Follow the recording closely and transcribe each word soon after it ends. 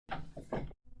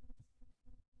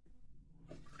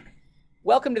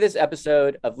Welcome to this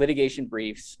episode of Litigation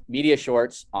Briefs, Media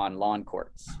Shorts on Law and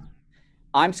Courts.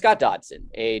 I'm Scott Dodson,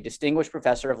 a distinguished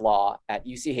professor of law at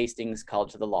UC Hastings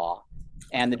College of the Law,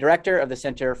 and the director of the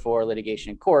Center for Litigation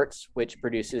and Courts, which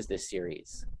produces this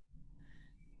series.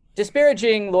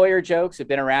 Disparaging lawyer jokes have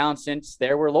been around since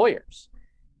there were lawyers.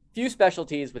 Few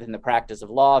specialties within the practice of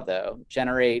law, though,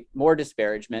 generate more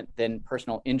disparagement than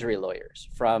personal injury lawyers,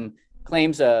 from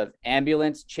claims of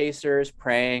ambulance chasers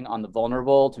preying on the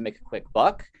vulnerable to make a quick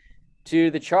buck, to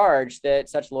the charge that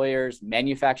such lawyers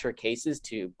manufacture cases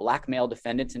to blackmail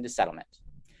defendants into settlement.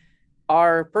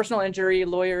 Are personal injury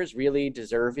lawyers really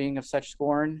deserving of such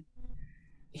scorn?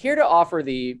 Here to offer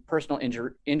the personal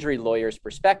injury lawyer's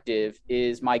perspective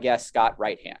is my guest, Scott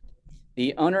Right-Hand,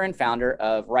 the owner and founder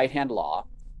of Right-Hand Law,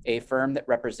 a firm that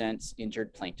represents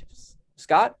injured plaintiffs.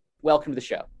 Scott, welcome to the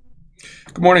show.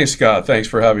 Good morning, Scott. Thanks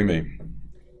for having me.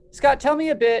 Scott, tell me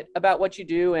a bit about what you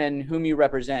do and whom you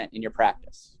represent in your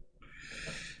practice.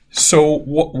 So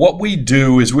what we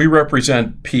do is we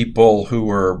represent people who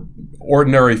are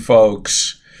ordinary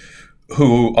folks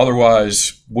who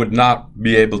otherwise would not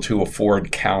be able to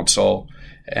afford counsel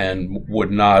and would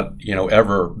not,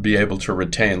 ever be able to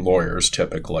retain lawyers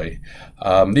typically.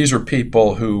 These are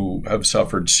people who have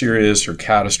suffered serious or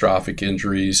catastrophic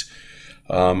injuries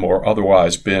or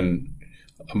otherwise been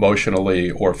emotionally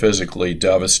or physically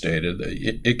devastated.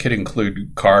 It could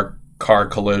include car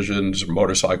collisions,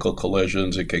 motorcycle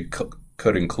collisions. It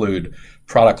could include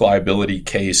product liability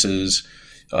cases,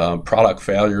 product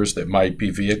failures that might be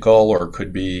vehicle or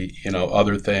could be,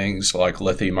 other things like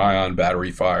lithium-ion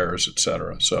battery fires, et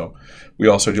cetera. So we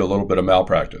also do a little bit of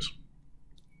malpractice.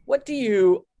 What do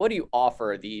you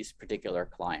offer these particular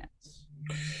clients?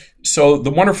 So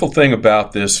the wonderful thing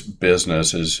about this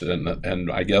business is,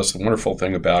 and I guess the wonderful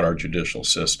thing about our judicial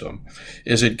system,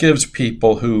 is it gives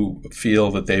people who feel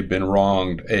that they've been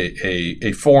wronged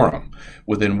a forum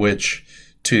within which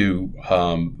to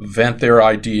vent their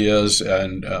ideas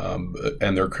and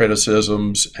their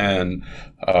criticisms and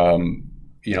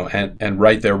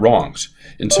right their wrongs.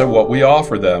 And so what we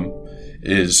offer them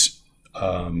is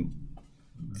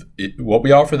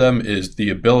the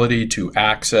ability to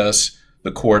access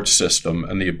the court system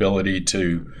and the ability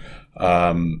to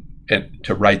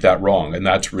right that wrong, and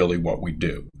that's really what we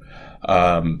do.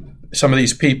 Some of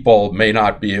these people may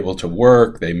not be able to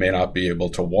work, they may not be able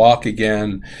to walk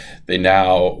again. They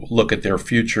now look at their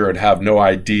future and have no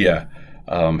idea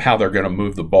how they're going to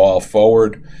move the ball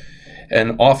forward,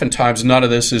 and oftentimes none of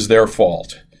this is their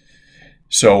fault.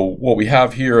 So what we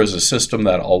have here is a system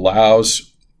that allows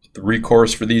the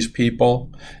recourse for these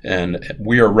people, and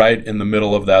we are right in the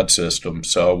middle of that system.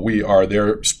 So we are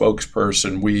their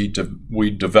spokesperson. We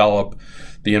develop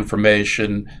the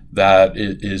information that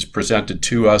is presented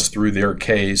to us through their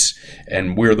case,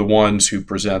 and we're the ones who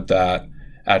present that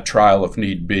at trial if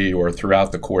need be, or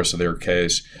throughout the course of their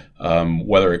case,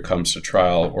 whether it comes to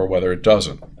trial or whether it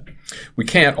doesn't. We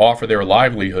can't offer their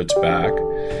livelihoods back,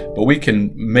 but we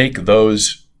can make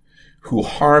those who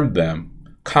harmed them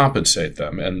compensate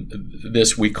them. And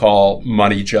this we call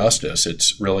money justice.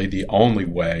 It's really the only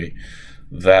way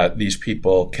that these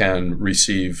people can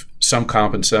receive some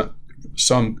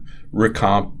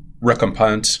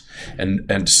recompense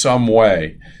and some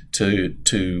way to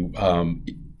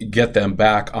get them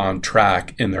back on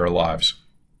track in their lives.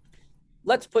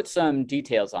 Let's put some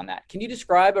details on that. Can you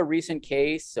describe a recent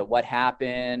case, so what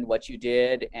happened, what you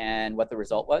did, and what the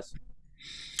result was?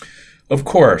 Of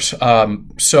course.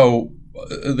 So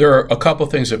there are a couple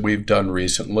of things that we've done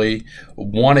recently.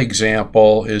 One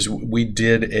example is we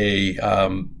did a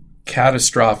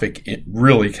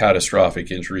really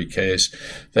catastrophic injury case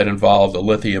that involved a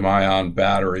lithium-ion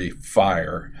battery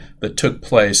fire that took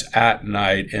place at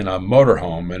night in a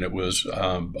motorhome, and it was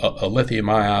a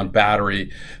lithium-ion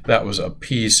battery that was a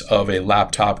piece of a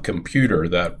laptop computer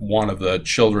that one of the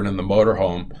children in the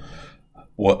motorhome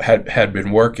had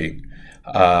been working.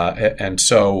 And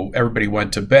so everybody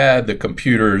went to bed. The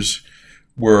computers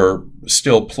were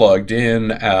still plugged in.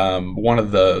 One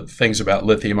of the things about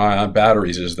lithium-ion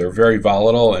batteries is they're very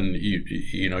volatile, and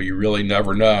you really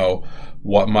never know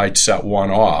what might set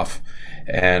one off.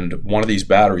 And one of these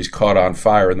batteries caught on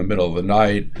fire in the middle of the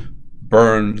night,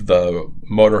 burned the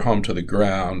motorhome to the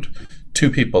ground.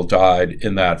 2 people died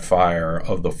in that fire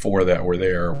of the 4 that were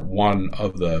there. One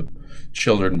of the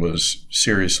children was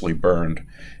seriously burned,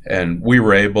 and we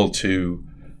were able to,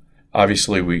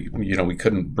 obviously we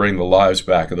couldn't bring the lives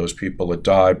back of those people that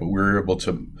died, but we were able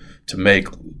to make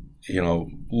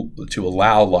to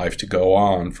allow life to go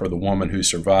on for the woman who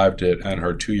survived it and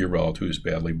her 2-year-old who was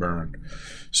badly burned.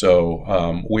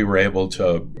 So we were able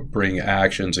to bring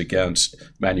actions against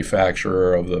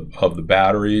manufacturer of the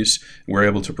batteries. We were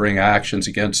able to bring actions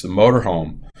against the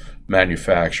motorhome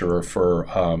manufacturer for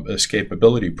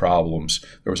escapability problems.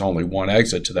 There was only one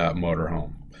exit to that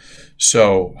motorhome.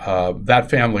 So that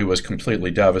family was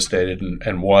completely devastated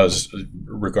and was,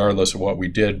 regardless of what we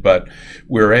did. But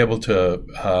we were able to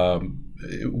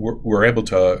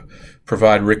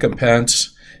provide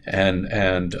recompense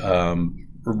and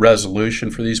resolution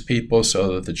for these people,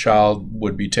 so that the child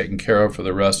would be taken care of for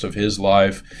the rest of his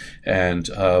life, and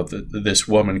this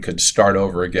woman could start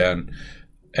over again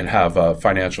and have a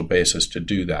financial basis to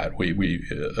do that. We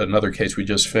another case we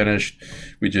just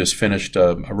finished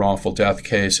a wrongful death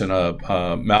case in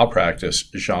a malpractice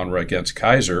genre against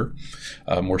Kaiser.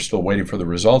 We're still waiting for the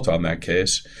result on that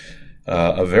case.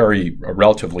 A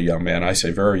relatively young man, I say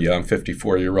very young,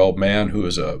 54-year-old man who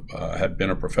had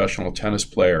been a professional tennis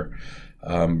player,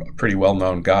 a pretty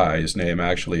well-known guy. His name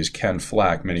actually is Ken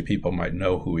Flack. Many people might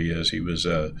know who he is. He was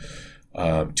a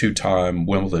 2-time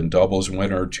Wimbledon doubles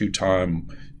winner, 2-time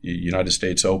United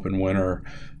States Open winner,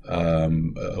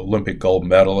 Olympic gold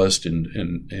medalist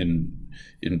in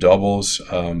doubles.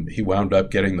 He wound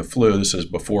up getting the flu. This is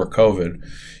before COVID.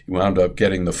 He wound up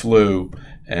getting the flu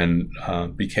and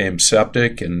became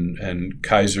septic, and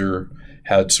Kaiser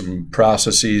had some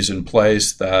processes in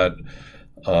place that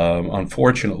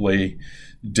unfortunately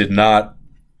did not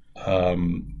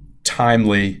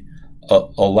timely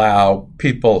allow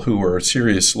people who were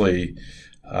seriously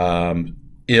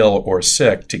ill or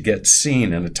sick to get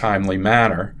seen in a timely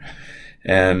manner.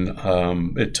 And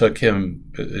it took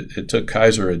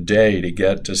Kaiser a day to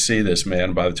get to see this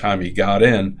man. By the time he got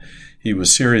in, he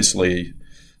was seriously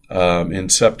in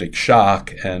septic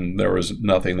shock, and there was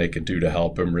nothing they could do to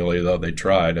help him, really, though they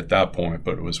tried at that point,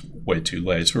 but it was way too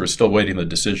late. So we're still waiting the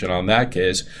decision on that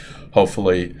case.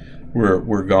 Hopefully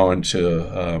we're going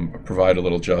to provide a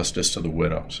little justice to the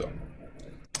widow. So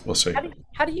we'll see.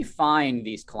 How do you find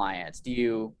these clients? Do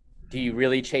you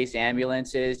really chase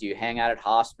ambulances? Do you hang out at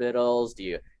hospitals? Do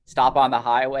you stop on the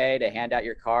highway to hand out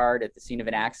your card at the scene of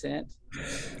an accident?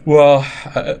 Well,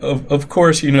 of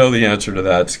course, you know the answer to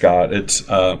that, Scott. It's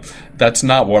that's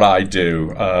not what I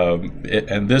do.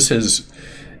 And this is,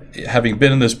 having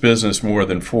been in this business more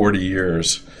than 40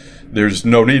 years, there's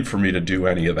no need for me to do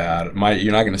any of that.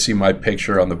 You're not going to see my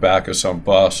picture on the back of some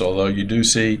bus, although you do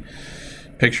see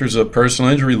pictures of personal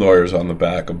injury lawyers on the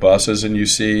back of buses, and you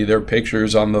see their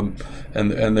pictures on them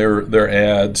and their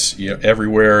ads,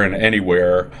 everywhere and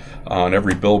anywhere, on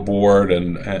every billboard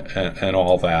and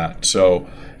all that. So,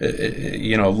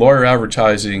 lawyer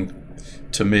advertising,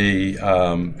 to me,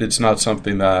 it's not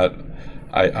something that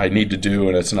I need to do,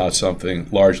 and it's not something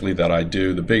largely that I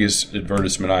do. The biggest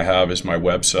advertisement I have is my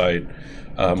website,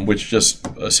 which just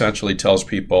essentially tells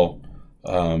people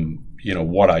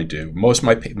what I do. Most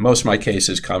of my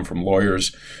cases come from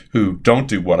lawyers who don't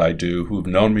do what I do, who've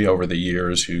known me over the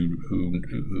years, who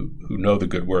know the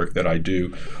good work that I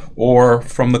do, or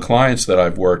from the clients that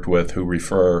I've worked with who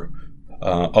refer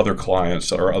other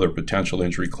clients or other potential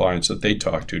injury clients that they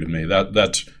talk to me.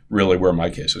 That's really where my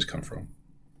cases come from.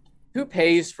 Who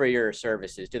pays for your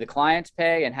services? Do the clients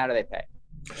pay, and how do they pay?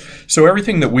 So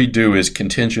everything that we do is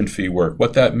contingent fee work.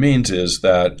 What that means is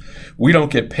that we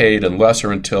don't get paid unless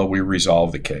or until we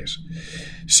resolve the case.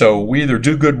 So we either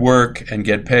do good work and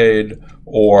get paid,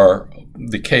 or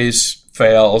the case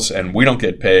fails and we don't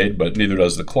get paid, but neither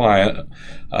does the client.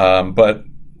 But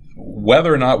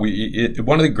whether or not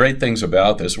one of the great things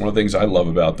about this, one of the things I love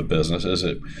about the business, is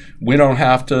that we don't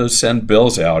have to send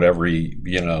bills out every,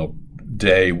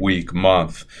 day, week,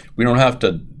 month. We don't have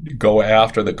to go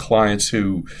after the clients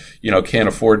who, can't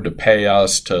afford to pay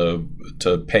us to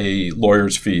pay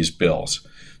lawyers' fees bills.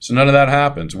 So none of that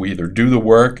happens. We either do the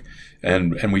work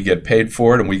and we get paid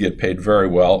for it, and we get paid very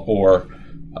well, or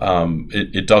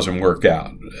it doesn't work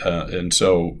out. And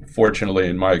so fortunately,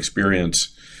 in my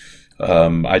experience,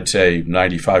 I'd say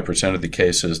 95% of the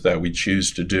cases that we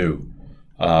choose to do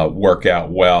work out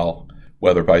well,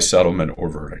 whether by settlement or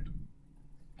verdict.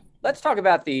 Let's talk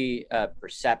about the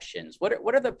perceptions. What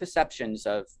are the perceptions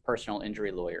of personal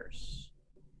injury lawyers?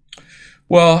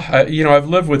 Well, I've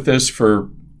lived with this for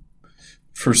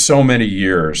so many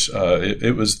years.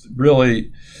 It was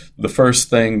really the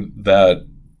first thing that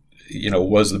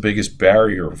was the biggest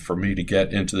barrier for me to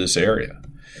get into this area,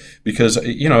 because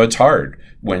it's hard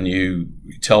when you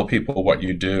tell people what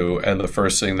you do and the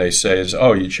first thing they say is,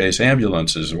 "Oh, you chase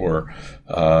ambulances," or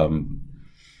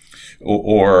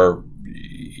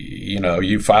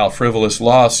you file frivolous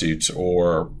lawsuits,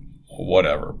 or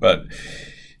whatever. But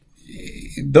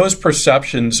those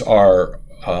perceptions are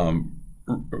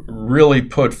really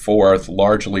put forth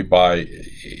largely by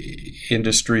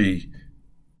industry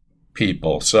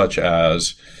people, such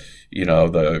as,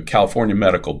 the California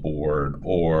Medical Board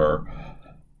or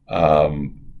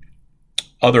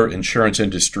other insurance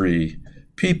industry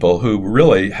people who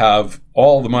really have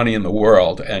all the money in the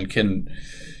world and can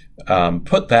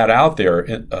put that out there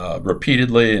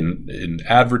repeatedly in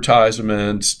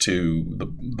advertisements to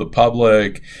the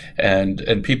public,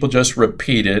 and people just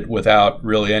repeat it without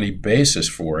really any basis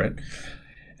for it.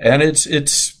 And it's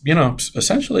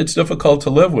essentially it's difficult to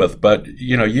live with, but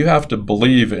you have to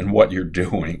believe in what you're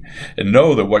doing and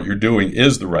know that what you're doing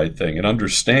is the right thing, and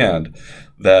understand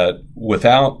that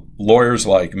without lawyers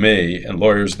like me and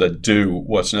lawyers that do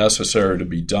what's necessary to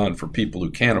be done for people who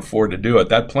can't afford to do it,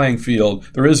 that playing field,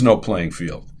 there is no playing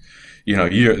field.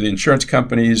 The insurance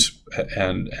companies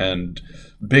and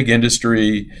big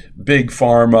industry, big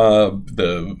pharma,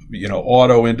 the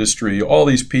auto industry, all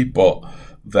these people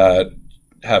that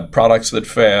have products that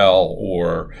fail,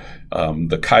 or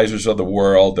the Kaisers of the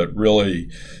world that really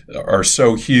are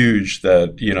so huge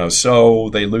that, so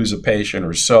they lose a patient,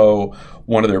 or so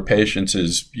one of their patients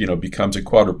becomes a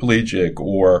quadriplegic,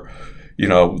 or,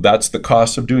 that's the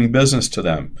cost of doing business to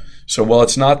them. So, well,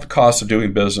 it's not the cost of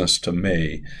doing business to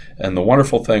me. And the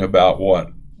wonderful thing about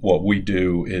what we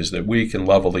do is that we can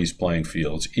level these playing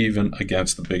fields, even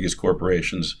against the biggest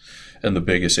corporations and the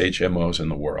biggest HMOs in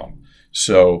the world.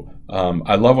 So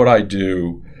I love what I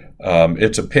do.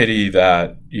 It's a pity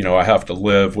that, I have to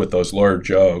live with those lawyer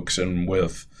jokes and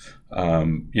with,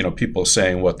 people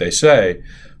saying what they say.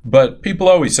 But people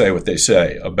always say what they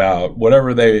say about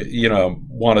whatever they,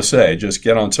 want to say. Just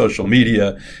get on social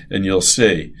media and you'll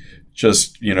see.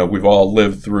 Just, we've all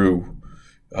lived through,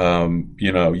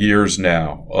 years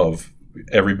now of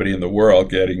everybody in the world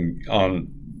getting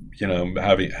on,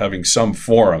 having some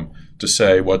forum to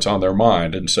say what's on their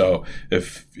mind. And so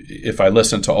if I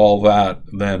listen to all that,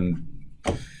 then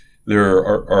there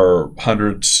are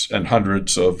hundreds and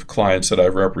hundreds of clients that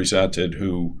I've represented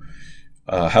who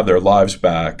have their lives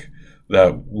back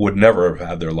that would never have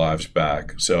had their lives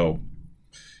back. So,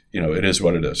 it is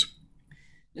what it is.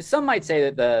 Some might say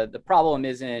that the problem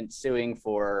isn't suing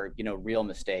for, real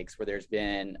mistakes where there's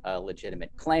been a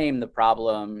legitimate claim. The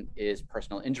problem is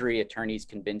personal injury attorneys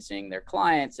convincing their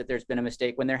clients that there's been a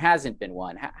mistake when there hasn't been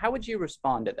one. How would you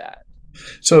respond to that?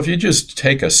 So if you just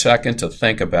take a second to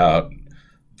think about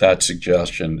that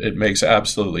suggestion, it makes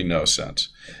absolutely no sense.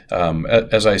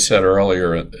 As I said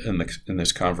earlier in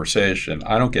this conversation,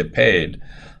 I don't get paid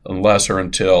unless or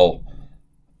until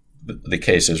the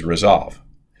case is resolved.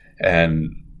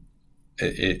 And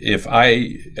if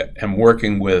I am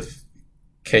working with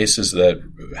cases that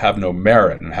have no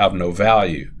merit and have no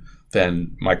value,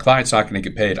 then my client's not going to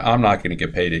get paid. I'm not going to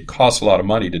get paid. It costs a lot of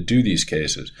money to do these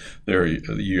cases.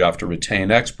 You have to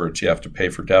retain experts. You have to pay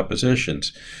for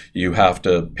depositions. You have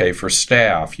to pay for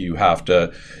staff. You have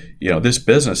to, this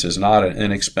business is not an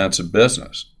inexpensive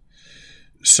business.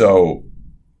 So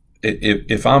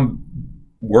if I'm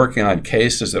working on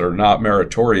cases that are not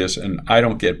meritorious and I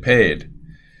don't get paid,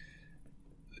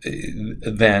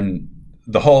 then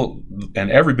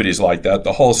and everybody's like that,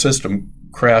 the whole system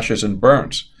crashes and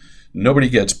burns. Nobody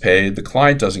gets paid. The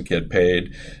client doesn't get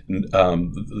paid.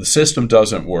 The system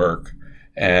doesn't work,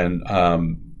 and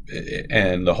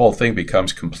the whole thing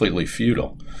becomes completely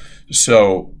futile.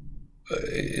 So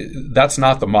that's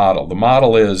not the model. The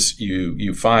model is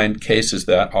you find cases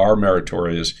that are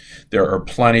meritorious. There are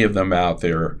plenty of them out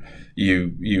there.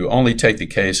 You only take the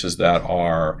cases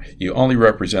you only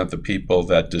represent the people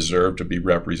that deserve to be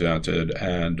represented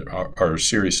and are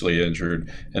seriously injured,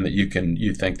 and that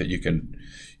you think that you can,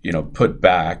 put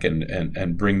back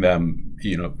and bring them,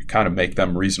 kind of make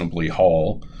them reasonably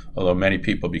whole. Although many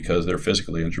people, because they're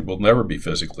physically injured, will never be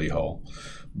physically whole.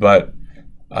 But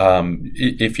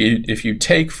if you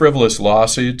take frivolous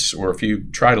lawsuits, or if you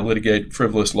try to litigate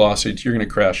frivolous lawsuits, you're going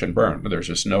to crash and burn. There's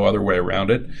just no other way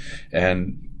around it.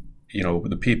 And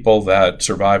the people that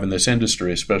survive in this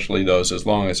industry, especially those as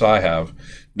long as I have,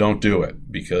 don't do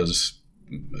it because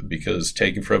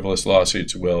taking frivolous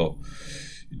lawsuits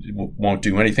won't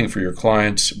do anything for your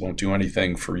clients, won't do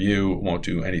anything for you, won't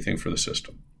do anything for the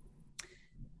system.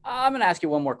 I'm going to ask you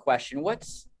one more question.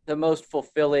 What's the most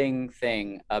fulfilling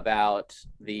thing about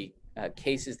the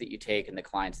cases that you take and the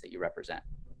clients that you represent?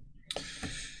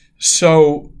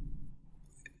 So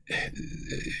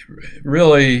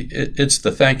really, it's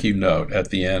the thank you note at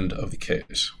the end of the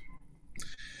case.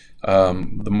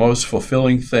 The most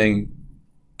fulfilling thing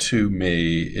to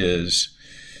me is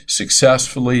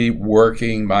successfully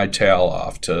working my tail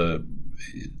off to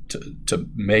to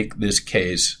make this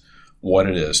case what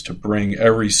it is, to bring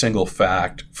every single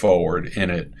fact forward in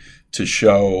it, to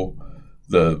show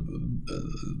the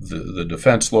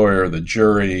defense lawyer, the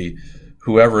jury,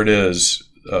 whoever it is,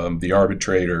 the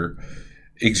arbitrator,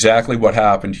 exactly what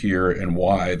happened here and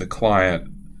why the client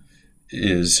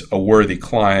is a worthy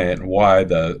client, why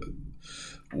the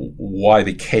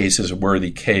case is a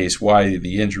worthy case, why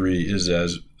the injury is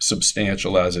as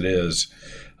substantial as it is.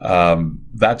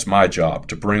 That's my job,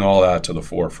 to bring all that to the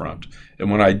forefront. And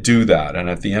when I do that, and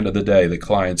at the end of the day, the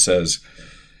client says,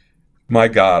 my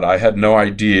God, I had no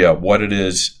idea what it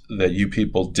is that you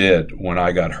people did when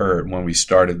I got hurt, when we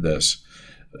started this.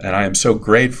 And I am so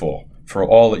grateful for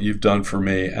all that you've done for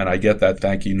me. And I get that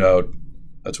thank you note.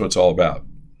 That's what it's all about.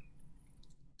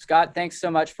 Scott, thanks so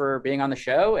much for being on the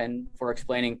show and for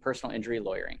explaining personal injury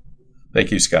lawyering.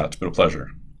 Thank you, Scott. It's been a pleasure.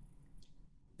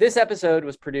 This episode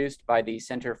was produced by the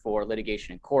Center for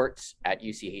Litigation and Courts at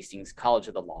UC Hastings College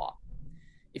of the Law.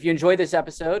 If you enjoyed this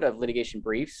episode of Litigation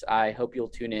Briefs, I hope you'll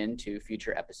tune in to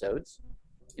future episodes.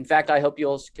 In fact, I hope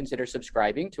you'll consider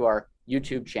subscribing to our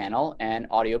YouTube channel and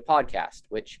audio podcast,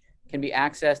 which can be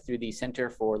accessed through the Center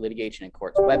for Litigation and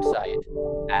Courts website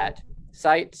at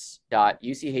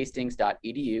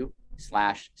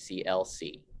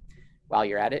sites.uchastings.edu/CLC. While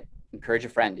you're at it, encourage a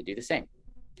friend to do the same.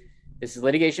 This is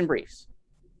Litigation Briefs.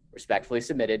 Respectfully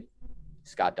submitted,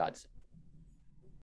 Scott Dodson.